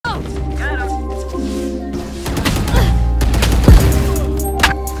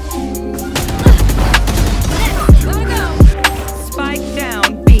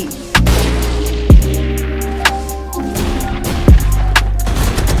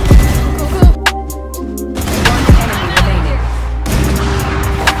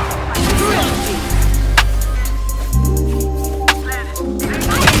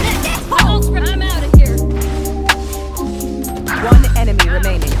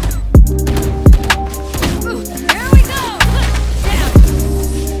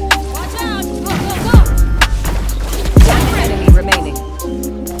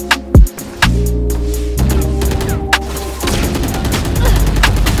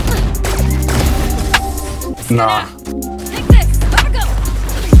Nah. Take this. Let it go.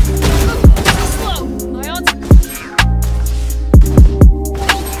 Slow. My on.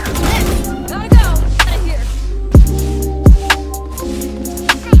 Gotta go. Out of here.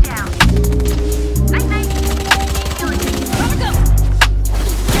 Stay down. Night night. Let it go.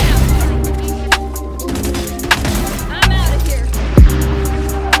 I'm out of here.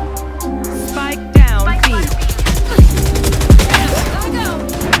 Spike down, Spike B. one B. Gotta go.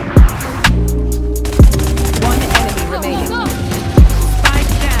 One enemy Go, go, remaining. go.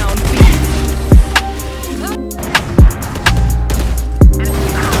 Spike down, B.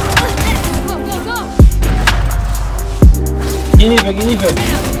 Go, go, go. Inhibe.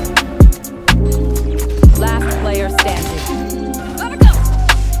 Last player standing. Gotta go.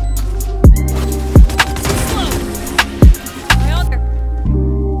 Too slow. My on.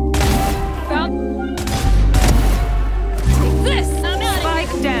 Found. Take this. I'm out of here.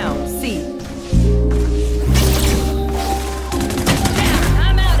 Spike down, C.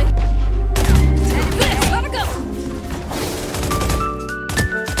 I'm out of here. Take this. Gotta go.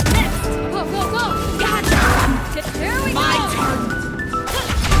 Next. Go, go, go. Gotcha. Here we go. My turn.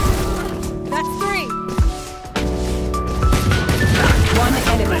 That's 3. One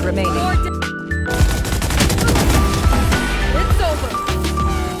enemy remaining. More it's over.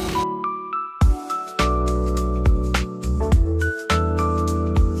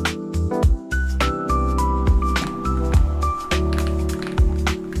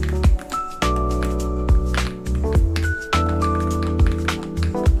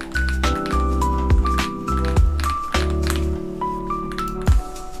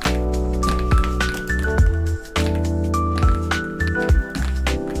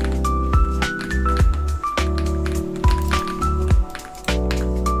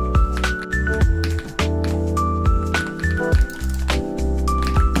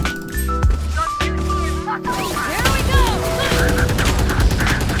 Your duty is not over. Here we go.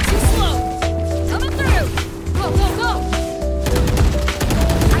 Too slow. Coming through. Go, go, go.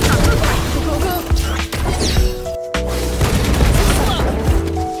 I got movement. Go, go, go. Too slow.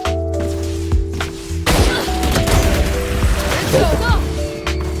 Let's go, go.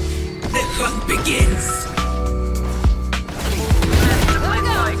 The hunt begins. Gotta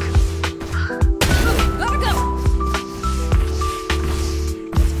go. Gotta go.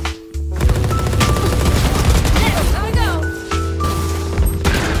 Next, gotta go.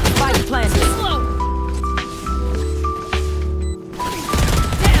 Spike planted. Slow.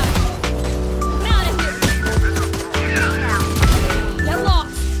 Down. I'm out of here. Get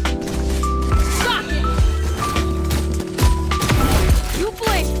lost. Shock it. You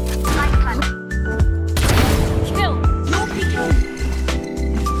blink. Spike planted. Kill.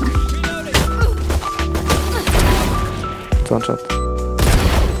 One shot.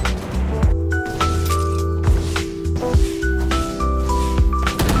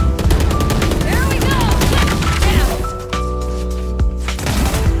 There we go. Down.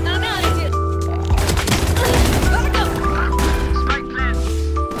 I'm out of here. Gotta go. Spike planted.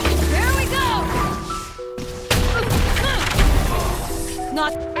 Here we go.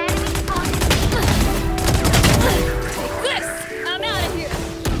 Not Enemy spotted. take this. I'm out of here.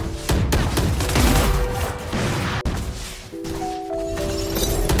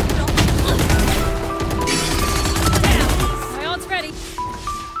 Down. My ult's ready.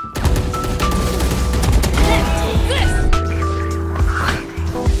 Take this.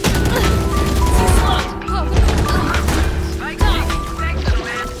 Too slow. Go. Top.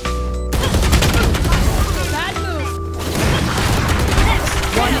 Bad move.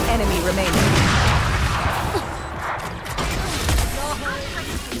 One enemy remaining.